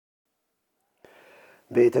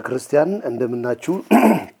ቤተ ክርስቲያን እንደምናችሁ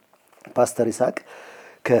ፓስተር ይስሐቅ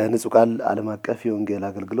ከንጹህ ቃል ዓለም አቀፍ የወንጌል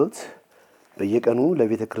አገልግሎት በየቀኑ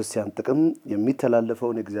ለቤተ ክርስቲያን ጥቅም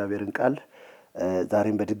የሚተላለፈውን እግዚአብሔርን ቃል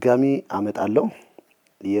ዛሬም በድጋሚ አመጣለሁ።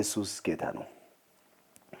 ኢየሱስ ጌታ ነው።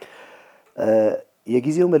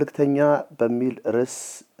 የጊዜው መልእክተኛ በሚል ርዕስ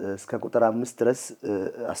እስከ ቁጥር 5 ድረስ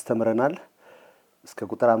አስተምረናል። እስከ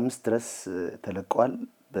ቁጥር 5 ድረስ ተለቋል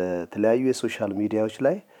በተለያዩ የሶሻል ሚዲያዎች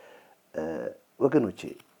ላይ። ወገኖቼ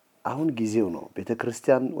አሁን ጊዜው ነው።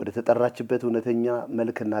 ቤተክርስቲያን ወደ ተጠራችበት እውነተኛ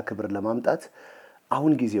መልክና ክብር ለማምጣት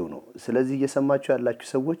አሁን ጊዜው ነው። ስለዚህ እየሰማችሁ ያላችሁ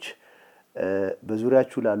ሰዎች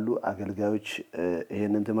በዙሪያችሁ ላሉ አገልጋዮች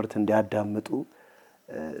ይሄንን ትምህርት እንዲያዳምጡ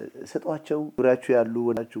ስጧቸው። ዙሪያችሁ ያሉ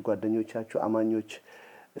ወዳጆቻችሁ፣ ጓደኞቻችሁ፣ አማኞች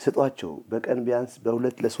ስጧቸው። በቀን ቢያንስ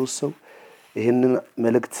በሁለት ለሶስት ሰው ይሄንን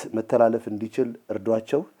መልእክት መተላለፍ እንዲችል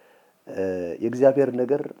እርዷቸው። የእግዚአብሔር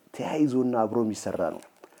ነገር ተያይዞና አብሮ የሚሰራ ነው።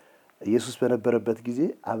 ኢየሱስ በነበረበት ጊዜ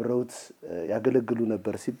አብረውት ያገለግሉ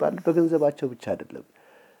ነበር ሲባል በገንዘባቸው ብቻ አይደለም፣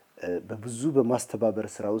 በብዙ በማስተባበር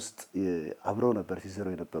ስራ ውስጥ አብረው ነበር ሲሰሩ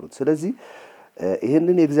የነበሩት። ስለዚህ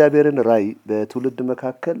ይሄንን የእግዚአብሔርን ራዕይ በትውልድ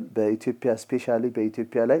መካከል በኢትዮጵያ ስፔሻሊ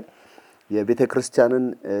በኢትዮጵያ ላይ የቤተክርስቲያንን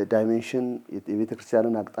ዳይሜንሽን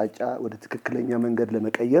የቤተክርስቲያንን አቅጣጫ ወደ ትክክለኛ መንገድ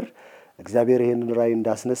ለመቀየር እግዚአብሔር ይሄንን ራዕይ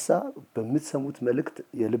እንዳስነሳ በምትሰሙት መልእክት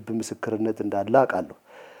የልብ ምስክርነት እንዳለ አውቃለሁ።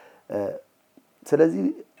 ስለዚህ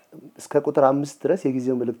እስከ ቁጥር 5 ድረስ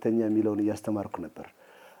የጊዜው መልእክተኛ የሚለውን እያስተማርኩ ነበር።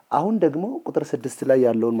 አሁን ደግሞ ቁጥር 6 ላይ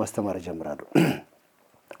ያለውን ማስተማር ጀምራለሁ።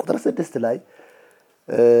 ቁጥር 6 ላይ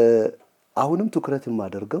አሁንም ትኩረት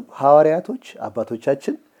የማደርገው ሐዋርያቶች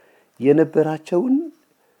አባቶቻችን የነበራቸውን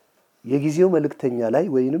የጊዜው መልእክተኛ ላይ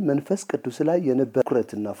ወይንም መንፈስ ቅዱስ ላይ የነበረ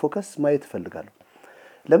ትኩረትና ፎከስ ማየት እፈልጋለሁ።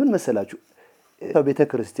 ለምን መሰላችሁ?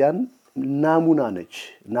 ቤተክርስቲያን ናሙና ነች።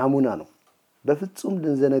 ናሙና ነው። በፍጹም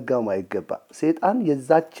ልንዘነጋው ማይገባ። ሰይጣን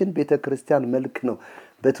የዛችን ቤተክርስቲያን መልክ ነው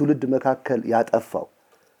በትውልድ መካከል ያጠፋው።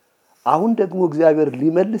 አሁን ደግሞ እግዚአብሔር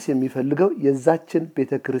ሊመልስ የሚፈልገው የዛችን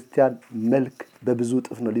ቤተክርስቲያን መልክ በብዙ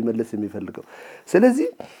እጥፍ ነው ሊመልስ የሚፈልገው። ስለዚህ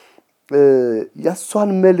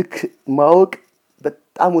ያሷን መልክ ማወቅ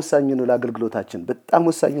በጣም ወሳኝ ነው ለአገልግሎታችን፣ በጣም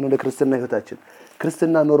ወሳኝ ነው ለክርስትና ህይወታችን።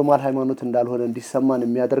 ክርስትና ኖርማል ሃይማኖት እንዳልሆነ እንዲሰማን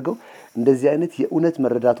የሚያደርገው እንደዚህ አይነት የእውነት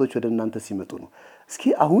መረዳቶች ወደ እናንተ ሲመጡ ነው። እስኪ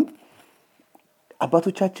አሁን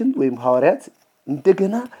አባቶቻችን ወይም ሐዋርያት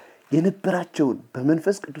እንደገና የነበራቸውን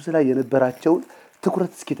በመንፈስ ቅዱስ ላይ የነበራቸውን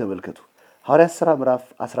ትኩረት እስኪ ተመልከቱ። ሐዋርያት ሥራ ምዕራፍ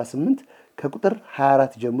 18 ከቁጥር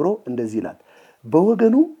 24 ጀምሮ እንደዚህ ይላል።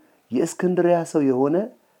 በወገኑ የእስክንድርያ ሰው የሆነ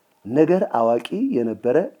ነገር አዋቂ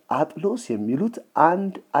የነበረ አጵሎስ የሚሉት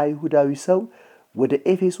አንድ አይሁዳዊ ሰው ወደ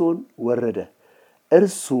ኤፌሶን ወረደ።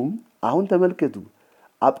 እርሱም አሁን ተመልከቱ፣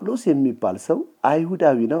 አጵሎስ የሚባል ሰው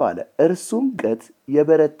አይሁዳዊ ነው አለ። እርሱም እውቀት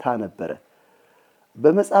የበረታ ነበረ።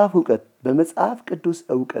 በመጽሐፍ ቅዱስ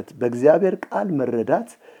እውቀት፣ በእግዚአብሔር ቃል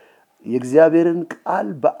መረዳት፣ የእግዚአብሔርን ቃል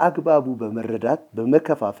በአግባቡ በመረዳት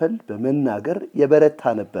በመከፋፈል በመናገር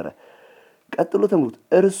የበረታ ነበረ። ቀጥሎ ተምሩት።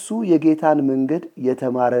 እርሱ የጌታን መንገድ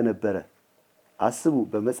የተማረ ነበረ። አስቡ፣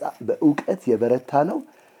 በእውቀት የበረታ ነው።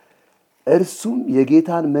 እርሱም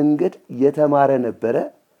የጌታን መንገድ የተማረ ነበረ።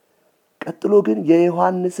 ቀጥሎ ግን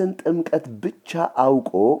የዮሐንስን ጥምቀት ብቻ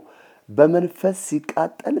አውቆ በመንፈስ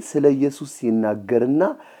ሲቃጠል ስለ ኢየሱስ ሲናገርና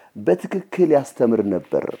በትክክል ያስተምር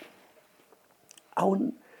ነበር። አሁን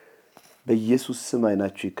በኢየሱስ ስም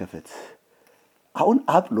አይናችሁ ይከፈት። አሁን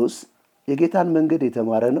አጵሎስ የጌታን መንገድ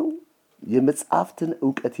የተማረ ነው፣ የመጽሐፍትን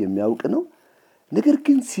ዕውቀት የሚያውቅ ነው። ነገር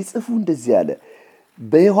ግን ሲጽፉ እንደዚህ ያለ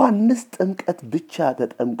በዮሐንስ ጥምቀት ብቻ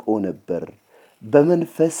ተጠምቆ ነበር፣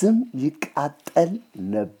 በመንፈስም ይቃጠል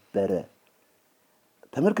ነበረ።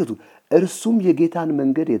 ተመልከቱ። እርሱም የጌታን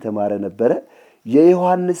መንገድ የተማረ ነበረ፣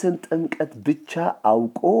 የዮሐንስን ጥምቀት ብቻ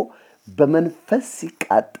አውቆ በመንፈስ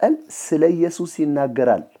ሲቃጠል ስለ ኢየሱስ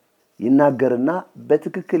ይናገርና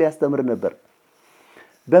በትክክል ያስተምር ነበር።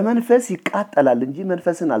 በመንፈስ ይቃጠላል እንጂ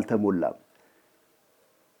መንፈስን አልተሞላም።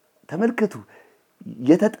 ተመልከቱ።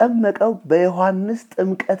 የተጠመቀው በዮሐንስ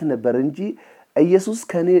ጥምቀት ነበር እንጂ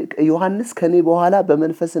ዮሐንስ ከኔ በኋላ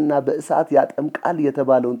በመንፈስና በእሳት ያጠምቃል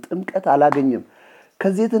የተባለውን ጥምቀት አላገኘም።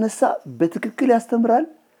 ከዚህ የተነሳ በትክክል ያስተምራል፣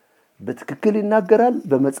 በትክክል ይናገራል፣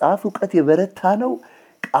 በመጽሐፍ ዕውቀት የበረታ ነው፣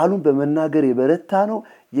 ቃሉን በመናገር የበረታ ነው፣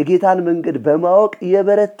 የጌታን መንገድ በማወቅ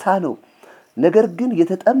የበረታ ነው። ነገር ግን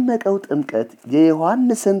የተጠመቀው ጥምቀት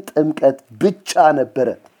የዮሐንስን ጥምቀት ብቻ ነበረ።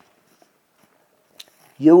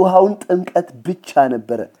 የውሃውን ጥምቀት ብቻ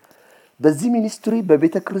ነበረ። በዚህ ሚኒስትሪ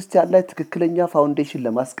በቤተ ክርስቲያን ላይ ትክክለኛ ፋውንዴሽን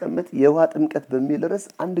ለማስቀመጥ የውሃ ጥምቀት በሚል ርዕስ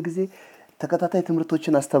አንድ ጊዜ ተከታታይ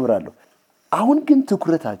ትምህርቶችን አስተምራለሁ። አሁን ግን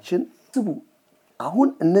ትኩረታችን አሁን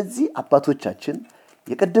እነዚህ አባቶቻችን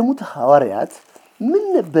የቀደሙት ሐዋርያት ምን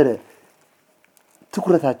ነበረ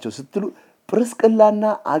ትኩረታቸው ስትሉ ጵርስቅላና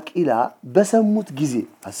አቂላ በሰሙት ጊዜ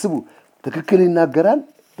አስቡ ትክክል ይናገራል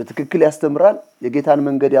በትክክል ያስተምራል የጌታን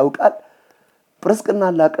መንገድ ያውቃል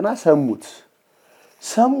ጵርስቅላና አቂላ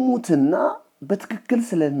ሰሙትና በትክክል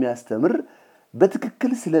ስለሚያስተምር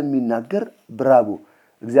በትክክል ስለሚናገር ብራቮ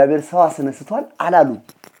እግዚአብሔር ሰው አስነስቷል አላሉ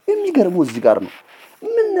የሚገርመው እዚህ ጋር ነው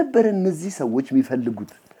ምን ነበር እነዚህ ሰዎች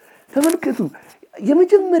የሚፈልጉት ተመልከቱ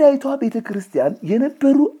የመጀመሪያዊቷ ቤተክርስቲያን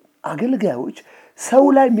የነበሩ አገልጋዮች ሰው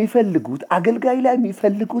ላይ የሚፈልጉት አገልጋይ ላይ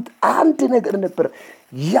የሚፈልጉት አንድ ነገር ነበር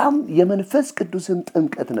ያም የመንፈስ ቅዱስን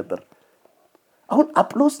ጥምቀት ነበር አሁን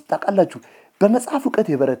አጵሎስ ታውቃላችሁ በመጽሐፍ ዕውቀት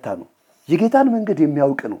የበረታ ነው የጌታን መንገድ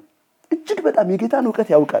የሚያውቅ ነው እጅግ በጣም የጌታን ዕውቀት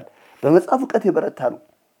ያውቃል በመጽሐፍ ዕውቀት የበረታ ነው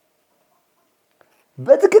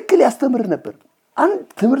በትክክል ያስተምር ነበር አንድ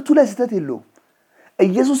ትምህርቱ ላይ ስተት የለውም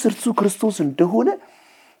ኢየሱስ እርሱ ክርስቶስ እንደሆነ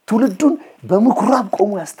ትውልዱን በምኩራብ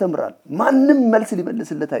ቆሞ ያስተምራል ማንንም መልስ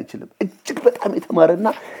ሊመልስለት አይችልም እጅግ በጣም የተማረና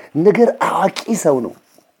ነገር አዋቂ ሰው ነው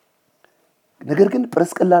ነገር ግን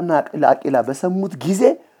ጵርስቅላና አቂላ በሰሙት ጊዜ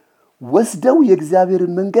ወስደው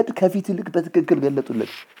የእግዚአብሔርን መንገድ ከፊት ይልቅ በትክክል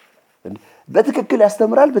ገለጡለት በትክክል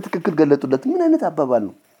ያስተምራል በትክክል ገለጡለት ምን አይነት አባባል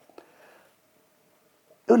ነው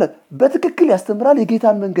ይኸውልህ በትክክል ያስተምራል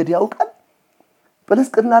የጌታን መንገድ ያውቃል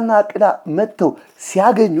ጵርስቅላና አቂላ መጥተው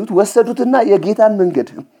ሲያገኙት ወሰዱትና የጌታን መንገድ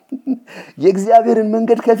የእግዚአብሔርን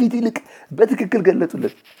መንገድ ከፊት ይልቅ በትክክል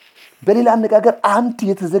ገለጡለት በሌላ አነጋገር አንድ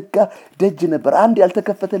የተዘጋ ደጅ ነበር አንድ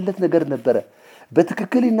ያልተከፈተለት ነገር ነበር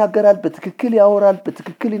በትክክል ይናገራል በትክክል ያወራል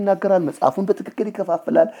በትክክል ይናገራል መጽሐፉን በትክክል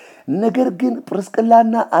ይከፋፍላል ነገር ግን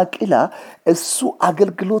ጵርስቅላና አቂላ እሱ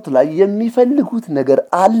አገልግሎት ላይ የሚፈልጉት ነገር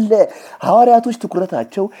አለ ሐዋርያቶች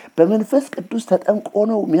ትኩረታቸው በመንፈስ ቅዱስ ተጠምቆ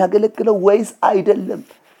ነው የሚያገለግለው ወይስ አይደለም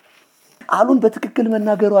ቃሉን በትክክል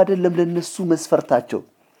መናገሩ አይደለም ለነሱ መስፈርታቸው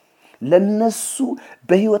ለነሱ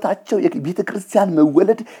በህይወታቸው የቤተክርስቲያን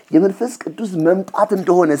መወለድ የመንፈስ ቅዱስ መምጣት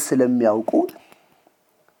እንደሆነ ስለሚያውቁ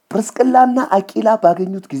ጵርስቅላና አቂላ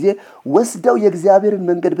ባገኙት ጊዜ ወስደው የእግዚአብሔርን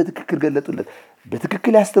መንገድ በትክክል ገለጡለት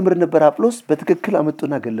በትክክል ያስተምር ነበር አጵሎስ በትክክል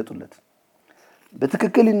አመጡና ገለጡለት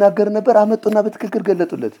በትክክል ይናገር ነበር አመጡና በትክክል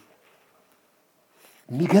ገለጡለት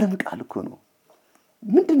የሚገርም ቃል እኮ ነው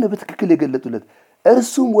ምንድነው በትክክል የገለጡለት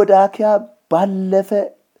እርሱም ወደ አኪያ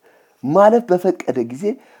ማለፍ በፈቀደ ጊዜ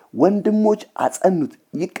ወንድሞች አጸኑት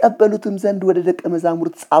ይቀበሉትም ዘንድ ወደ ደቀ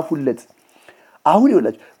መዛሙርት ጻፉለት አሁን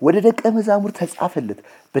ይወላችሁ ወደ ደቀ መዛሙርት ተጻፈለት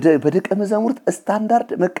በደቀ መዛሙርት ስታንዳርድ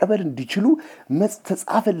መቀበል እንዲችሉ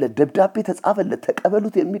ተጻፈለት ደብዳቤ ተጻፈለት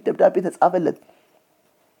ተቀበሉት የሚል ደብዳቤ ተጻፈለት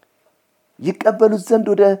ይቀበሉት ዘንድ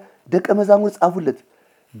ወደ ደቀ መዛሙርት ጻፉለት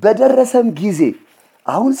በደረሰም ጊዜ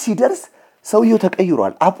አሁን ሲደርስ ሰውየው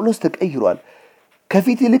ተቀይሯል አጵሎስ ተቀይሯል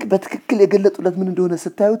ከፊት ይልቅ በትክክል የገለጡለት ምን እንደሆነ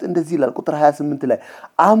ስታዩት እንደዚህ ይላል ቁጥር 28 ላይ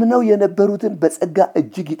አምነው የነበሩትን በጸጋ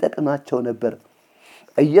እጅግ ይጠቅማቸው ነበር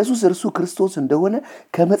ኢየሱስ እርሱ ክርስቶስ እንደሆነ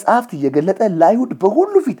ከመጽሐፍት እየገለጠ ለአይሁድ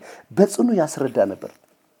በሁሉ ፊት በጽኑ ያስረዳ ነበር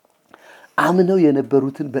አምነው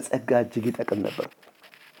የነበሩትን በጸጋ እጅግ ይጠቅም ነበር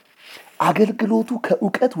አገልግሎቱ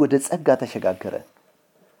ከዕውቀት ወደ ጸጋ ተሸጋገረ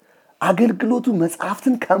አገልግሎቱ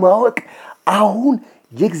መጽሐፍትን ከማወቅ አሁን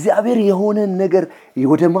የእግዚአብሔር የሆነ ነገር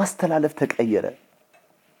ወደ ማስተላለፍ ተቀየረ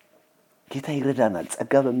ጌታ ይረዳናል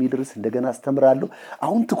ጸጋ በሚል ርዕስ እንደገና አስተምራለሁ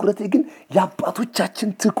አሁን ትኩረቴ ግን የአባቶቻችን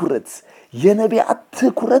ትኩረት የነቢያት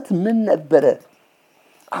ትኩረት ምን ነበረ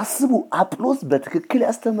አስቡ አጵሎስ በትክክል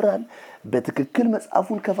ያስተምራል በትክክል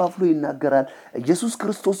መጽሐፉን ከፋፍሎ ይናገራል ኢየሱስ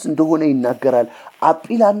ክርስቶስ እንደሆነ ይናገራል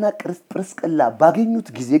አቂላና ጵርስቅላ ባገኙት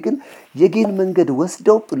ጊዜ ግን የጌን መንገድ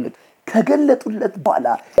ወስደው ከገለጡለት በኋላ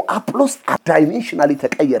አጵሎስ ዳይሜንሽናሊ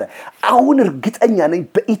ተቀየረ አሁን እርግጠኛ ነኝ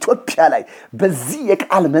በኢትዮጵያ ላይ በዚህ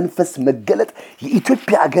የቃል መንፈስ መገለጥ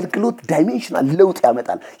የኢትዮጵያ አገልግሎት ዳይሜንሽናል ለውጥ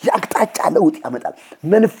ያመጣል ያቅጣጫ ለውጥ ያመጣል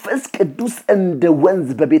መንፈስ ቅዱስ እንደ ወንዝ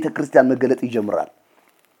በቤተክርስቲያን መገለጥ ይጀምራል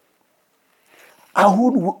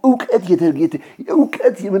አሁን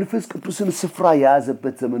ዕውቀት የመንፈስ ቅዱስን ስፍራ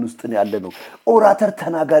ያዘበት ዘመን ውስጥ ነው ያለነው ኦራተር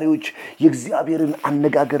ተናጋሪዎች የእግዚአብሔርን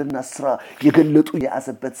አነጋገርና ስራ የገለጡ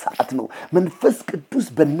ያዘበት ሰዓት ነው መንፈስ ቅዱስ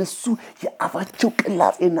በእነሱ የአፋቸው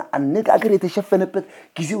ቅላጼና አነጋገር የተሸፈነበት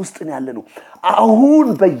ጊዜ ውስጥ ነው ያለነው አሁን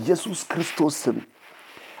በኢየሱስ ክርስቶስ ስም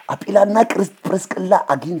አቂላና ጵርስቅላ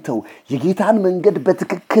አግኝተው የጌታን መንገድ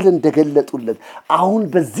በትክክል እንደገለጡለት አሁን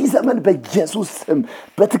በዚህ ዘመን በኢየሱስ ስም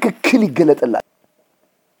በትክክል ይገለጥላል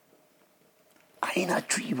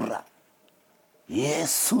አይናችሁ ይብራ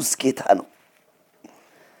ኢየሱስ ጌታ ነው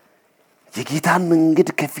የጌታን መንገድ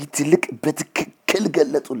ከፊት ይልቅ በትክክል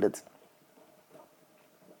ገለጡለት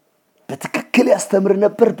በትክክል ያስተምር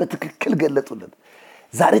ነበር በትክክል ገለጡለት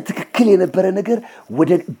ዛሬ ትክክል የነበረ ነገር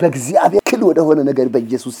በእግዚአብሔር ክል ወደ ሆነ ነገር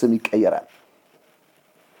በኢየሱስ ስም ይቀየራል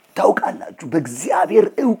ታውቃላችሁ በእግዚአብሔር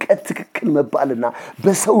ዕውቀት ትክክል መባልና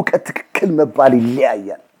በሰው ዕውቀት ትክክል መባል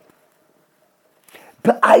ይለያያል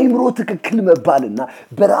በአይምሮ ትክክል መባልና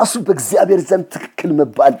በራሱ በእግዚአብሔር ዘንድ ትክክል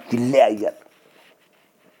መባል ይለያያል።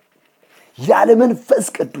 ያለ መንፈስ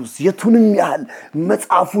ቅዱስ የቱንም ያህል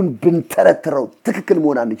መጽሐፉን ብንተረትረው ትክክል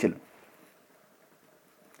መሆን አንችልም።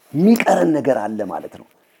 የሚቀረን ነገር አለ ማለት ነው።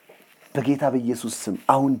 በጌታ በኢየሱስ ስም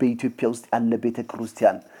አሁን በኢትዮጵያ ውስጥ ያለ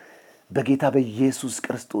ቤተክርስቲያን በጌታ በኢየሱስ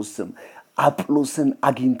ክርስቶስ ስም አጵሎስን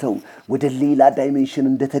አግኝተው ወደ ሌላ ዳይሜንሽን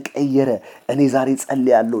እንደተቀየረ እኔ ዛሬ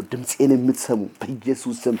ጸልያለሁ። ድምጼን የምትሰሙ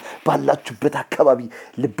በኢየሱስ ስም ባላችሁበት አካባቢ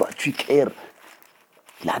ልባችሁ ይቀየር።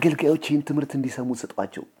 ለአገልጋዮች ይህን ትምህርት እንዲሰሙ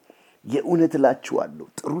ስጧቸው። የእውነት እላችኋለሁ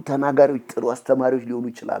ጥሩ ተናጋሪዎች ጥሩ አስተማሪዎች ሊሆኑ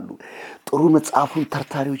ይችላሉ። ጥሩ መጽሐፉን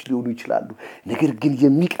ተርታሪዎች ሊሆኑ ይችላሉ። ነገር ግን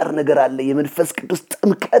የሚቀር ነገር አለ። የመንፈስ ቅዱስ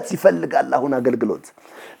ጥምቀት ይፈልጋል። አሁን አገልግሎት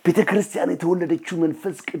ቤተክርስቲያን የተወለደችው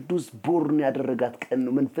መንፈስ ቅዱስ ቦርን ያደረጋት ቀን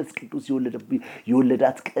ነው። መንፈስ ቅዱስ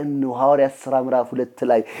የወለዳት ቀን ነው። ሐዋርያት ሥራ ምዕራፍ 2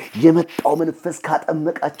 ላይ የመጣው መንፈስ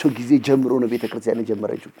ካጠመቃቸው ጊዜ ጀምሮ ነው ቤተክርስቲያን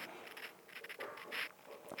የጀመረችው።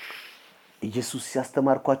 ኢየሱስ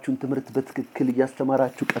ያስተማርኳችሁን ትምህርት በትክክል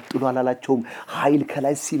ያስተማራችሁ ቀጥሉ አላላቸውም። ኃይል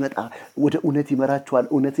ከላይ ሲመጣ ወደ እውነት ይመራችኋል፣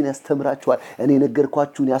 እውነትን ያስተምራችኋል፣ እኔ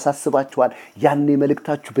ነገርኳችሁን ያሳስባችኋል። ያኔ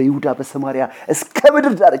መልእክታችሁ በይሁዳ በሰማርያ እስከ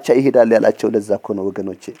ምድር ዳርቻ ይሄዳል ያላቸው ለዛ እኮ ነው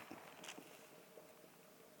ወገኖቼ።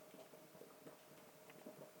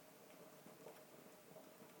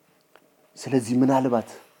 ስለዚህ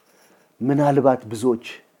ምናልባት ብዙዎች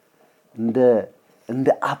እንደ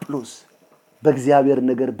አጵሎስ በእግዚአብሔር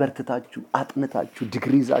ነገር በርትታችሁ አጥንታችሁ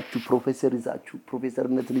ዲግሪ ይዛችሁ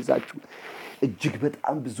ፕሮፌሰርነትን ይዛችሁ እጅግ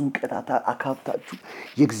በጣም ብዙ ዕውቀት አካብታችሁ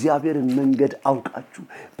የእግዚአብሔርን መንገድ አውቃችሁ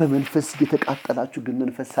በመንፈስ እየተቃጠላችሁ ግን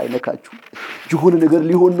መንፈስ ሳይነካችሁ የሆነ ነገር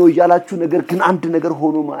ሊሆን ነው እያላችሁ ነገር ግን አንድ ነገር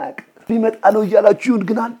ሆኖ ማያቅ ሊመጣ ነው እያላችሁ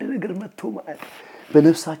ግን አንድ ነገር መጥቶ ማያቅ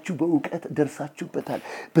በነፍሳችሁ በእውቀት ደርሳችሁበታል፣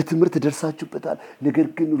 በትምህርት ደርሳችሁበታል። ነገር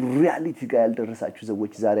ግን ሪያሊቲ ጋር ያልደረሳችሁ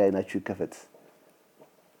ሰዎች ዛሬ አይናችሁ ይከፈት።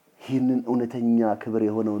 ይህንን እውነተኛ ክብር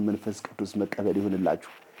የሆነውን መንፈስ ቅዱስ መቀበል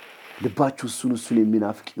ይሁንላችሁ። ልባችሁ እሱን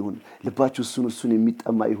የሚናፍቅ ይሁን። ልባችሁ እሱን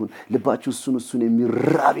የሚጠማ ይሁን። ልባችሁ እሱን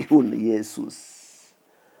የሚራብ ይሁን። ኢየሱስ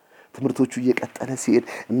ትምህርቶቹ እየቀጠለ ሲሄድ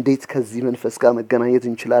እንዴት ከዚህ መንፈስ ጋር መገናኘት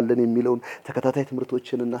እንችላለን የሚለውን ተከታታይ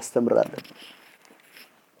ትምህርቶችን እናስተምራለን።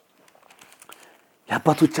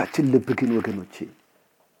 የአባቶቻችን ልብ ግን ወገኖቼ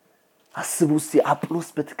አስቡ እስቲ። አጵሎስ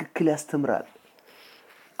በትክክል ያስተምራል።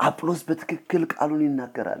 አጵሎስ በትክክል ቃሉን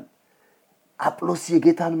ይናገራል። አጵሎስ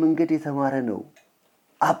የጌታን መንገድ የተማረ ነው።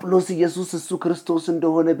 አጵሎስ ኢየሱስ እሱ ክርስቶስ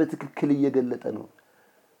እንደሆነ በትክክል እየገለጠ ነው።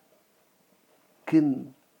 ግን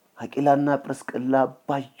አቂላና ጵርስቅላ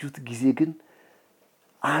ባዩት ጊዜ ግን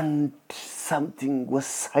አንድ ሳምቲንግ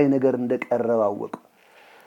ወሳኝ ነገር እንደቀረበ አወቁ።